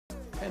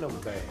Hand over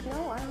the bag.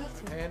 No, I don't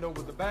have to. Hand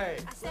over the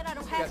bag. I said I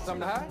don't You have got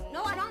something to hide?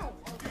 No, I don't.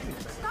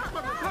 Stop.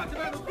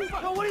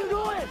 No, what are you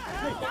doing?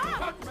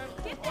 Stop.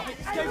 Get that.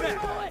 Stay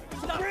back.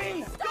 Stop.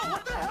 Freeze. Stop.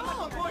 What the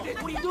hell? What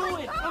are you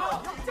doing?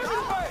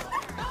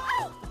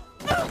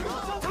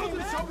 Go to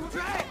the shoulder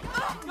drag.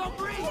 Yo,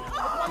 breathe.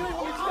 Why do you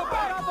want me to step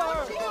back off of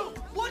her?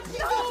 What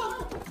you do?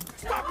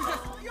 Stop.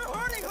 You're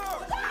hurting her.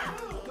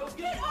 Go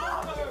get her.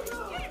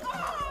 Get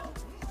off.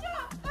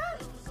 Stop.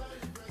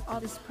 All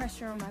this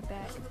pressure on my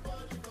back.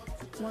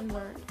 One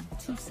word,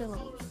 2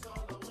 syllables.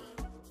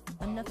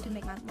 Enough to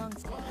make my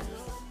lungs collapse.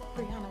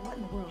 Brianna, what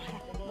in the world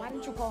happened? Why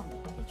didn't you call me?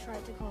 They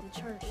tried to call the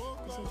church.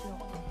 They said you don't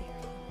want to bury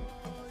me.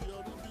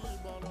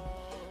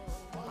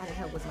 Why the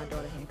hell was my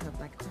daughter handcuffed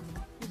like a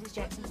criminal? Mrs.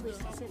 Jackson, please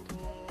consent.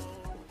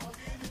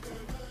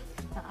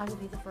 Now, I will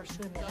be the first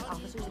to admit that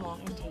Officers Long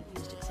and Tate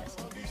used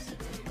excessive force.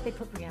 They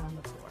put Brianna on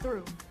the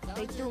floor.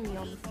 They threw me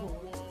on the floor.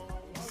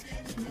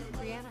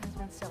 Brianna has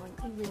been selling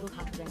illegal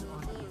contraband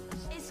on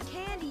campus. It's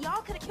candy.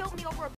 Y'all could have killed me over a